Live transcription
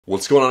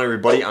What's going on,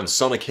 everybody? I'm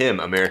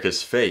Selna,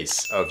 America's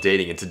face of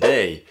dating, and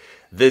today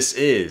this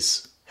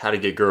is how to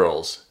get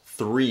girls.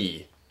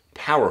 3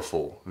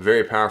 powerful,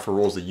 very powerful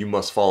rules that you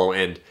must follow,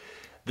 and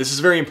this is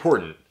very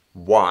important.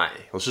 Why?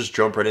 Let's just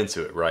jump right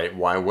into it, right?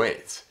 Why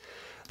wait?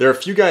 There are a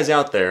few guys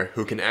out there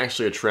who can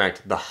actually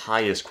attract the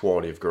highest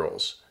quality of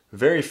girls.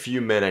 Very few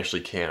men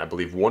actually can. I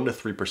believe 1 to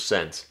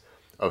 3%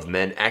 of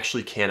men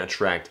actually can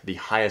attract the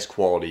highest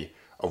quality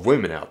of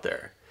women out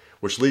there,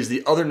 which leaves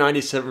the other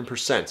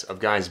 97% of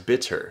guys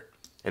bitter,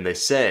 and they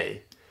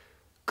say,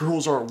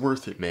 girls aren't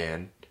worth it,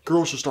 man.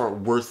 Girls just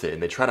aren't worth it,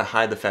 and they try to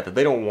hide the fact that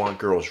they don't want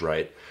girls,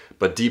 right?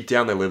 But deep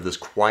down they live this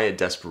quiet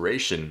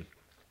desperation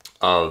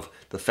of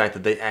the fact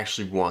that they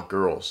actually want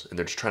girls, and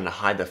they're just trying to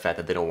hide the fact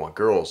that they don't want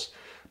girls,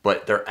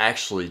 but they're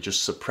actually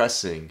just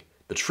suppressing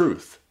the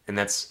truth, and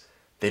that's,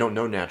 they don't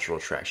know natural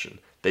attraction.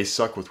 They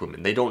suck with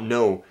women. They don't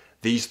know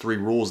these 3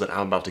 rules that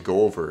I'm about to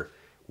go over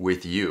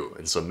with you,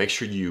 and so make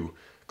sure you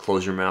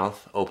close your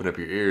mouth, open up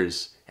your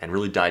ears, and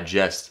really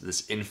digest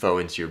this info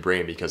into your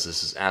brain, because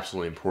this is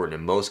absolutely important,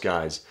 and most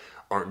guys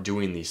aren't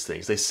doing these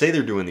things. They say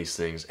they're doing these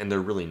things, and they're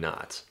really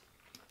not.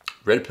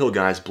 Red pill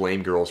guys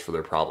blame girls for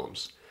their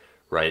problems,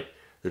 right?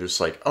 They're just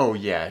like, oh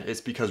yeah,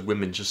 it's because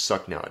women just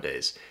suck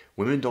nowadays.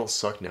 Women don't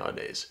suck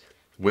nowadays.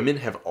 Women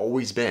have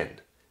always been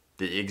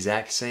the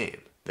exact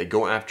same. They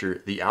go after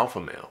the alpha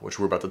male, which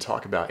we're about to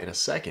talk about in a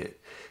second.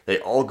 They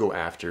all go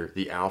after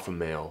the alpha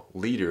male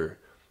leader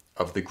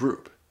of the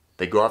group.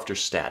 They go after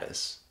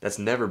status. That's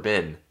never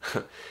been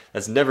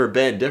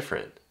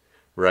different,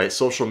 right?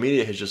 Social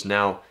media has just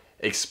now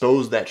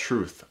exposed that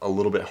truth a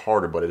little bit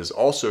harder, but it has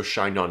also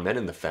shined on men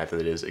in the fact that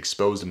it has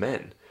exposed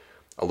men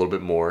a little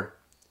bit more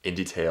in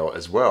detail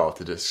as well,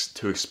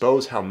 to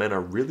expose how men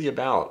are really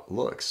about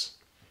looks.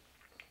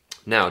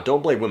 Now,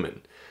 don't blame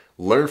women.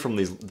 Learn from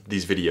these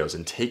videos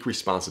and take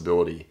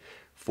responsibility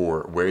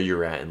for where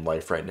you're at in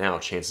life right now.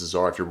 Chances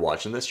are, if you're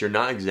watching this, you're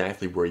not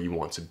exactly where you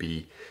want to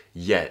be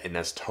yet, and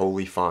that's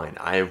totally fine.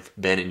 I have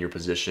been in your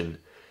position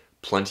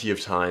plenty of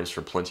times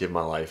for plenty of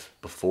my life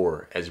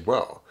before as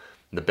well.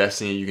 And the best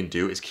thing that you can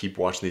do is keep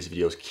watching these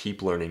videos,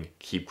 keep learning,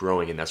 keep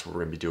growing, and that's what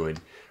we're going to be doing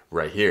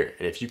right here.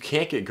 And if you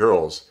can't get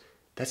girls,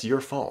 that's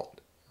your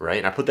fault, right?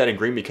 And I put that in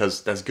green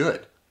because that's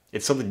good.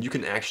 It's something you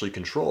can actually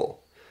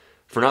control.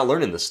 For not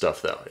learning this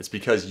stuff, though, it's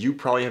because you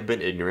probably have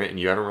been ignorant and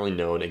you haven't really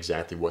known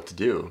exactly what to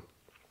do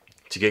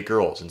to get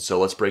girls. And so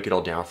let's break it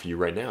all down for you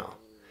right now.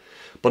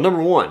 But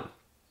number 1,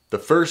 the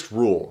first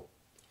rule,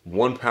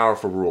 one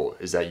powerful rule,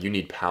 is that you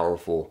need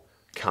powerful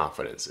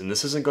confidence. And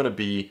this isn't going to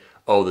be,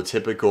 oh, the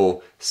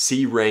typical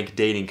C-rank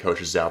dating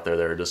coaches out there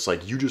that are just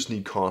like, you just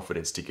need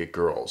confidence to get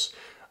girls.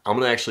 I'm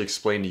going to actually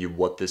explain to you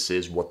what this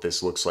is, what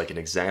this looks like, and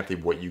exactly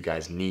what you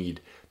guys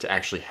need to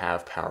actually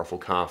have powerful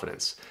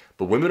confidence.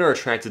 But women are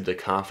attracted to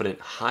confident,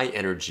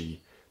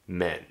 high-energy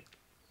men.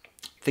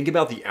 Think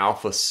about the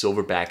alpha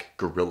silverback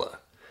gorilla.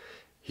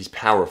 He's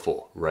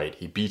powerful, right?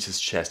 He beats his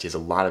chest. He has a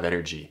lot of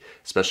energy,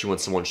 especially when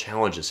someone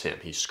challenges him.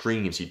 He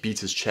screams, he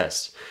beats his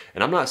chest.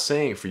 And I'm not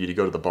saying for you to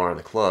go to the bar in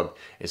the club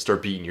and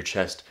start beating your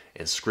chest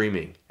and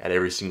screaming at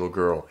every single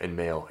girl and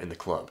male in the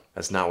club.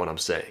 That's not what I'm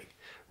saying,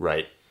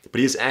 right? But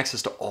he has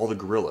access to all the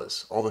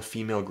gorillas, all the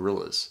female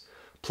gorillas.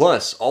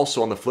 Plus,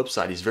 also on the flip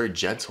side, he's very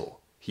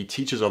gentle. He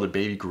teaches other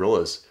baby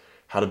gorillas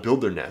how to build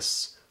their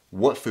nests,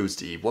 what foods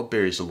to eat, what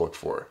berries to look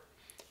for,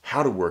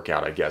 how to work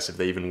out, I guess, if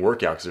they even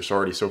work out, because they're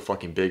already so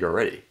fucking big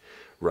already,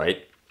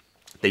 right?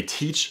 They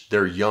teach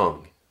their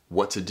young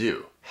what to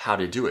do, how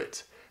to do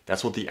it.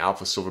 That's what the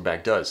alpha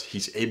silverback does.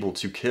 He's able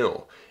to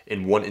kill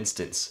in one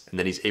instance, and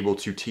then he's able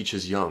to teach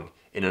his young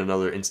in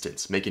another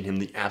instance, making him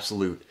the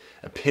absolute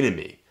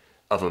epitome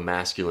of a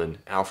masculine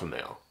alpha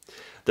male.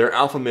 There are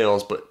alpha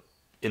males but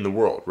in the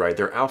world, right?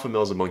 There are alpha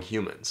males among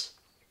humans.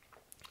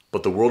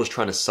 But the world is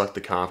trying to suck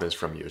the confidence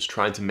from you. It's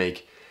trying to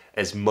make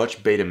as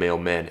much beta male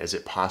men as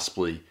it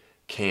possibly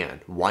can.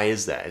 Why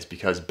is that? It's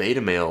because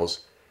beta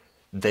males,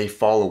 they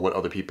follow what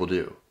other people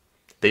do.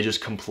 They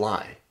just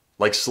comply.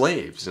 Like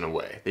slaves in a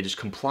way. They just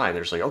comply.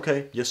 They're just like,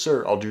 okay, yes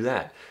sir, I'll do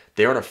that.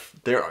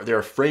 They're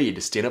afraid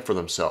to stand up for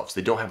themselves.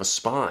 They don't have a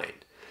spine.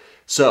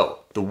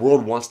 So the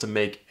world wants to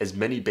make as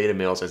many beta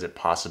males as it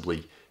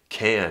possibly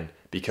can,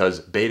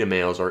 because beta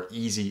males are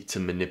easy to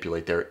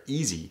manipulate. They're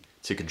easy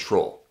to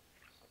control.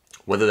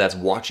 Whether that's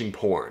watching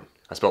porn.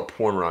 I spelled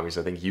porn wrong because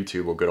I think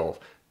YouTube will get all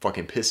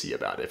fucking pissy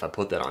about it if I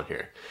put that on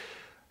here.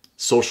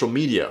 Social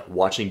media,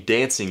 watching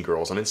dancing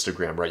girls on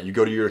Instagram, right? You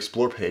go to your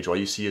explore page, all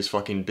you see is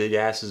fucking big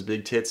asses,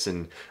 big tits,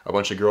 and a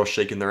bunch of girls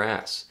shaking their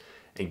ass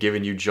and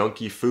giving you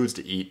junky foods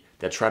to eat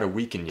that try to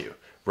weaken you,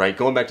 right?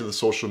 Going back to the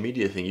social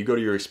media thing, you go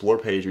to your explore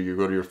page or you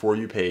go to your For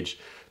You page,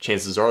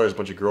 chances are there's a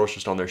bunch of girls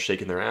just on there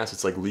shaking their ass.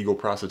 It's like legal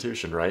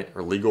prostitution, right?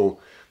 Or legal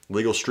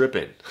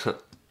stripping.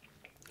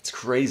 It's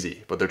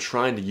crazy, but they're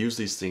trying to use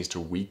these things to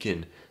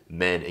weaken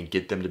men and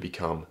get them to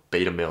become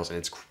beta males, and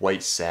it's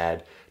quite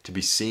sad to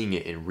be seeing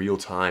it in real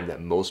time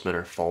that most men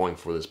are falling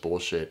for this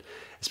bullshit,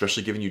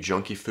 especially giving you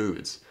junky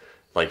foods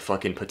like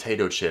fucking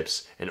potato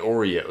chips and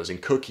Oreos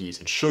and cookies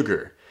and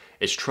sugar.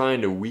 It's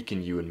trying to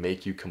weaken you and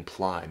make you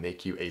comply,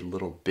 make you a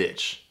little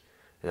bitch,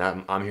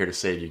 And I'm here to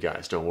save you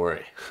guys, don't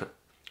worry.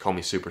 Call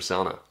me Super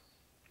Selna.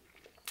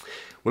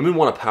 Women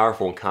want a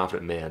powerful and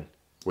confident man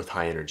with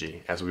high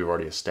energy, as we've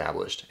already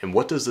established. And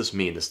what does this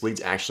mean? This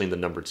leads actually into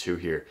number 2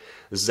 here.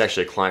 This is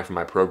actually a client from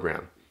my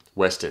program,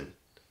 Weston.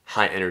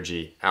 High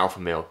energy, alpha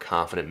male,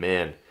 confident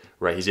man,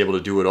 right? He's able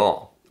to do it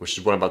all, which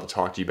is what I'm about to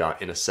talk to you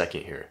about in a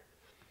second here.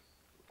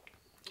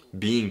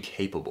 Being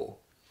capable.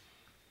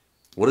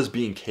 What does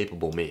being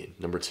capable mean?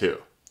 Number 2.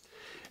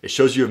 It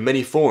shows you have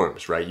many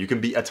forms, right? You can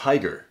be a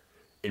tiger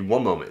in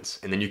one moment,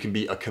 and then you can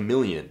be a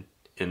chameleon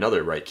in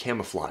another, right?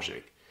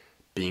 Camouflaging,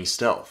 being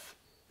stealth.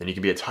 Then you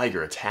can be a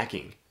tiger,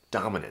 attacking,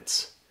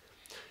 dominance.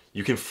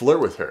 You can flirt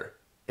with her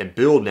and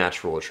build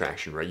natural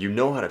attraction, right? You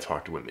know how to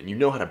talk to women. You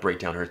know how to break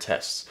down her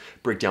tests,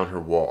 break down her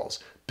walls,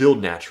 build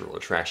natural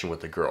attraction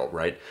with the girl,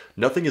 right?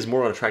 Nothing is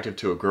more unattractive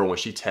to a girl when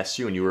she tests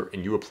you and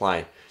you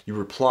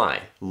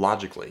reply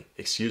logically,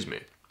 excuse me.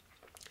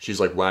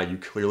 She's like, wow, you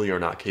clearly are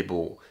not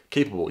capable.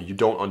 You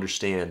don't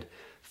understand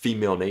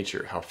female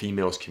nature, how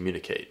females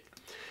communicate.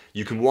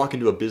 You can walk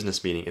into a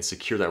business meeting and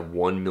secure that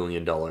 $1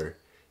 million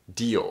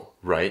deal,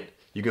 right?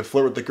 You can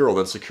flirt with the girl,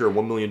 then secure a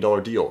 $1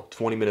 million deal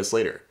 20 minutes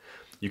later.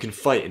 You can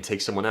fight and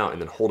take someone out and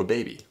then hold a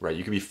baby, right?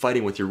 You can be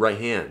fighting with your right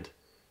hand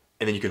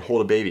and then you can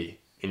hold a baby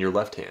in your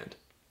left hand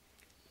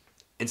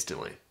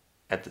instantly,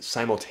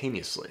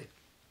 simultaneously.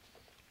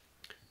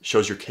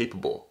 Shows you're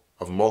capable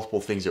of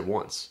multiple things at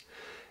once.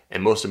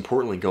 And most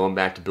importantly, going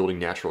back to building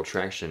natural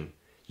attraction,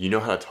 you know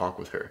how to talk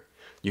with her.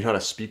 You know how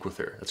to speak with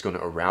her. That's going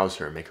to arouse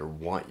her and make her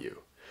want you,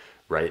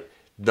 right?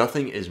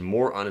 Nothing is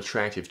more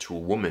unattractive to a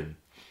woman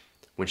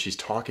when she's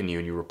talking to you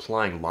and you're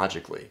replying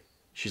logically.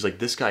 She's like,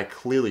 this guy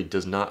clearly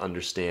does not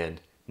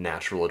understand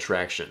natural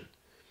attraction.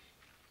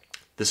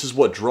 This is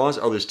what draws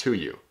others to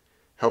you,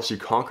 helps you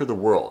conquer the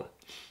world,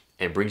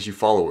 and brings you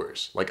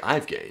followers, like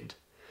I've gained,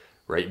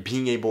 right?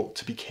 Being able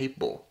to be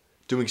capable,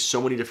 doing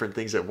so many different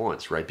things at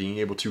once, right? Being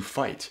able to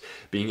fight,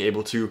 being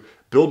able to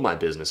build my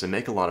business and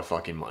make a lot of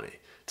fucking money,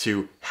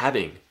 to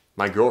having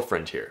my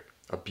girlfriend here,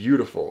 a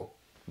beautiful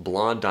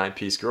blonde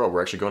dime-piece girl.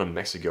 We're actually going to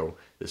Mexico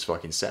this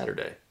fucking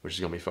Saturday, which is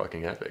going to be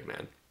fucking epic,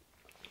 man.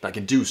 But I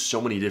can do so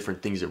many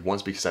different things at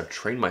once because I've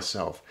trained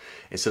myself.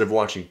 Instead of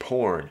watching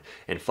porn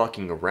and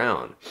fucking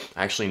around,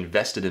 I actually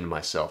invested in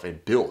myself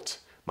and built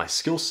my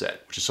skill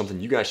set, which is something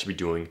you guys should be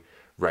doing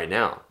right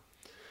now.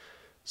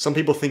 Some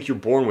people think you're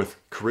born with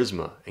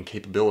charisma and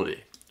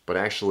capability, but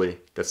actually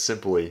that's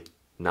simply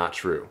not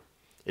true.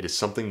 It is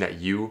something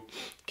that you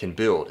can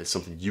build. It's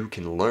something you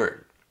can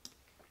learn.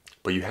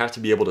 But you have to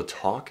be able to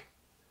talk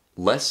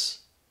less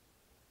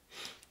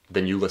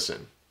than you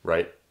listen,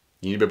 right?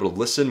 You need to be able to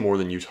listen more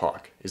than you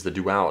talk, is the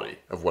duality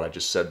of what I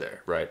just said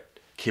there, right?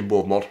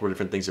 Capable of multiple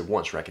different things at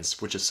once, right? I can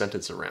switch a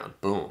sentence around,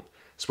 boom,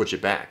 switch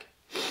it back.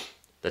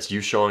 That's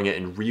you showing it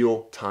in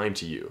real time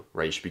to you,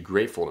 right? You should be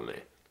grateful to me.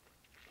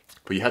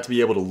 But you have to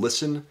be able to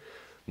listen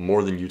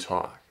more than you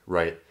talk,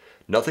 right?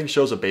 Nothing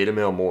shows a beta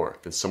male more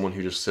than someone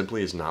who just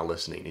simply is not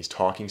listening. He's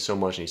talking so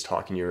much and he's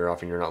talking your ear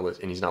off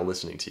and he's not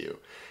listening to you.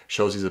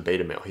 Shows he's a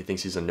beta male. He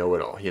thinks he's a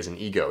know-it-all. He has an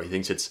ego. He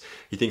thinks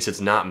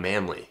it's not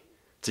manly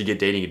to get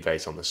dating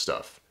advice on this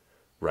stuff,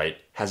 right?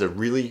 Has a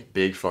really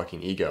big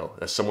fucking ego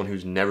as someone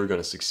who's never going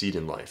to succeed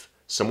in life.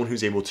 Someone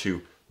who's able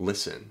to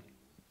listen,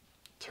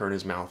 turn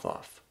his mouth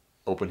off,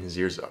 open his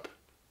ears up,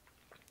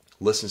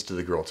 listens to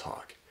the girl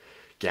talk,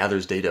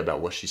 gathers data about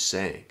what she's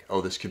saying.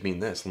 Oh, this could mean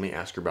this. Let me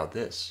ask her about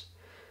this.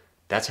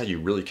 That's how you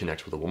really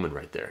connect with a woman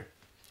right there,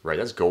 right?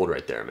 That's gold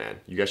right there, man.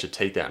 You guys should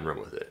take that and run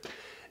with it.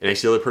 It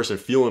makes the other person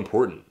feel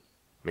important.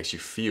 It makes you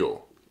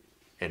feel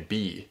and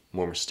be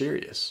more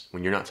mysterious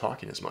when you're not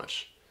talking as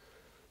much.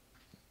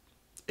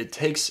 It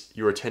takes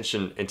your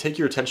attention and take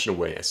your attention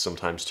away as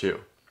sometimes too,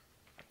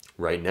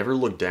 right? Never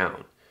look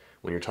down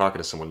when you're talking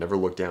to someone. Never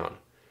look down.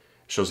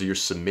 It shows that you're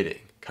submitting,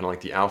 kind of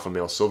like the alpha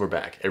male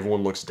silverback.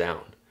 Everyone looks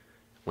down.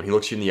 When he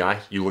looks you in the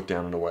eye, you look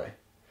down and away,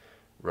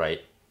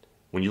 right?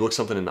 When you look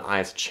something in the eye,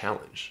 it's a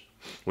challenge.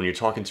 When you're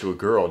talking to a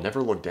girl,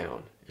 never look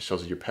down. It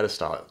shows that you're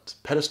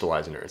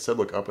pedestalizing her. Instead,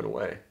 look up and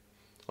away,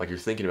 like you're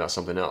thinking about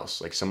something else.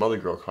 Like some other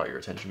girl caught your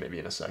attention maybe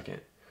in a second,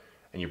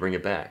 and you bring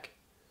it back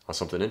on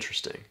something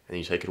interesting, and then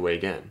you take it away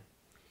again.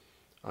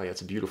 Oh yeah,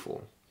 it's a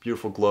beautiful,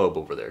 beautiful globe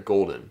over there.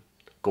 Golden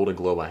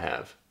globe I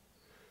have.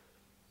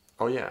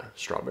 Oh yeah,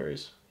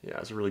 strawberries. Yeah,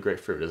 it's a really great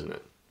fruit, isn't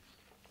it?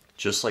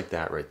 Just like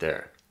that right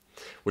there.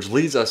 Which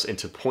leads us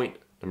into point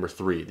number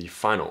 3, the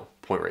final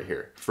point right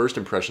here. First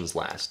impressions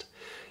last.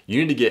 You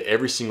need to get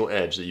every single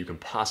edge that you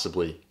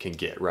possibly can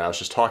get, right? I was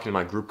just talking in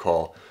my group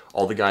call,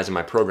 all the guys in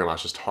my program, I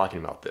was just talking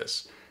about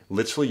this.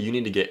 Literally, you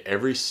need to get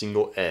every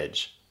single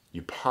edge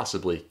you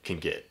possibly can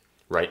get,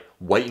 right?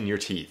 Whiten your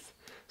teeth.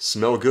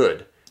 Smell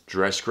good.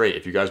 Dress great.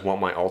 If you guys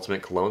want my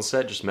ultimate cologne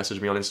set, just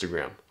message me on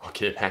Instagram. I'll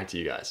get it back to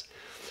you guys.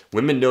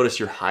 Women notice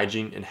your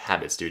hygiene and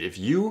habits, dude. If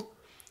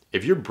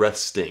your breath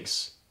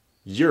stinks,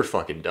 you're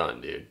fucking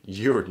done, dude.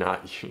 You're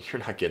not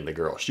getting the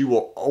girl. She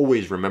will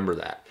always remember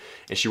that.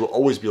 And she will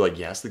always be like,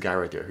 yeah, that's the guy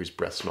right there whose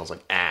breath smells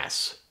like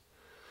ass.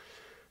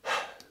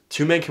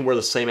 2 men can wear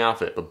the same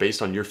outfit, but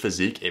based on your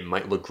physique, it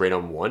might look great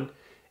on one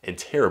and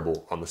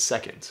terrible on the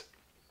second.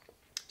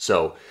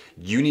 So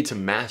you need to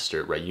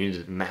master, right? You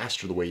need to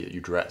master the way that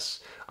you dress.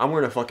 I'm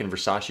wearing a fucking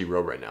Versace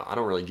robe right now. I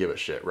don't really give a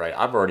shit, right?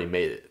 I've already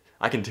made it.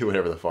 I can do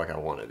whatever the fuck I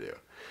want to do.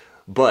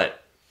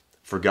 But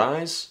for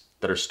guys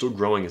that are still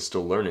growing and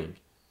still learning,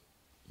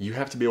 you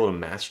have to be able to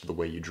master the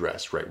way you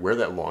dress, right? Wear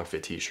that long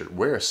fit t-shirt,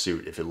 wear a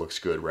suit if it looks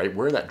good, right?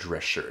 Wear that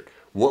dress shirt.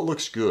 What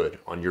looks good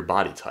on your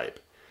body type?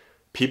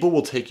 People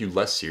will take you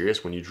less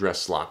serious when you dress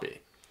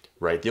sloppy,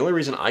 right? The only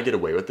reason I get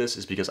away with this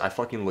is because I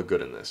fucking look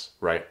good in this,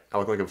 right? I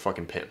look like a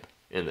fucking pimp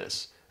in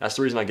this. That's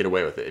the reason I get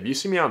away with it. If you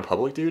see me out in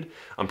public, dude,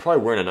 I'm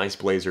probably wearing a nice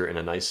blazer and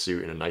a nice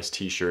suit and a nice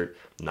t-shirt,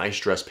 nice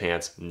dress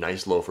pants,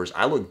 nice loafers.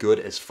 I look good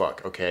as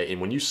fuck, okay? And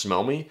when you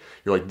smell me,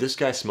 you're like, this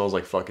guy smells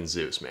like fucking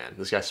Zeus, man.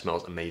 This guy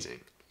smells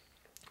amazing,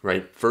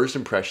 right? First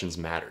impressions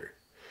matter.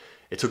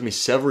 It took me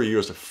several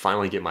years to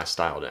finally get my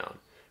style down,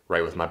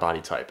 right, with my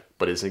body type.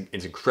 But it's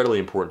incredibly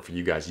important for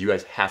you guys. You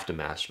guys have to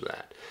master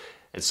that.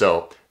 And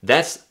so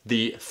that's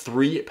the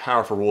 3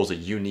 powerful rules that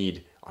you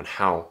need on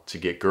how to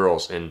get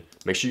girls. And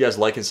make sure you guys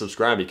like and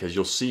subscribe, because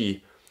you'll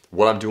see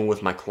what I'm doing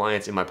with my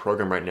clients in my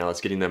program right now.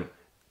 It's getting them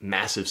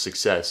massive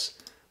success,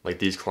 like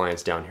these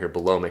clients down here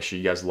below. Make sure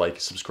you guys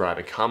like, subscribe,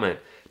 and comment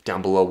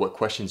down below what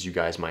questions you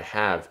guys might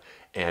have.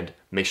 And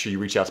make sure you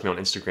reach out to me on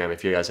Instagram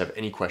if you guys have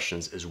any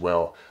questions as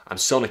well. I'm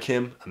Selna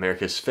Kim,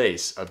 America's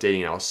face of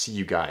dating, and I'll see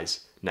you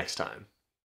guys next time.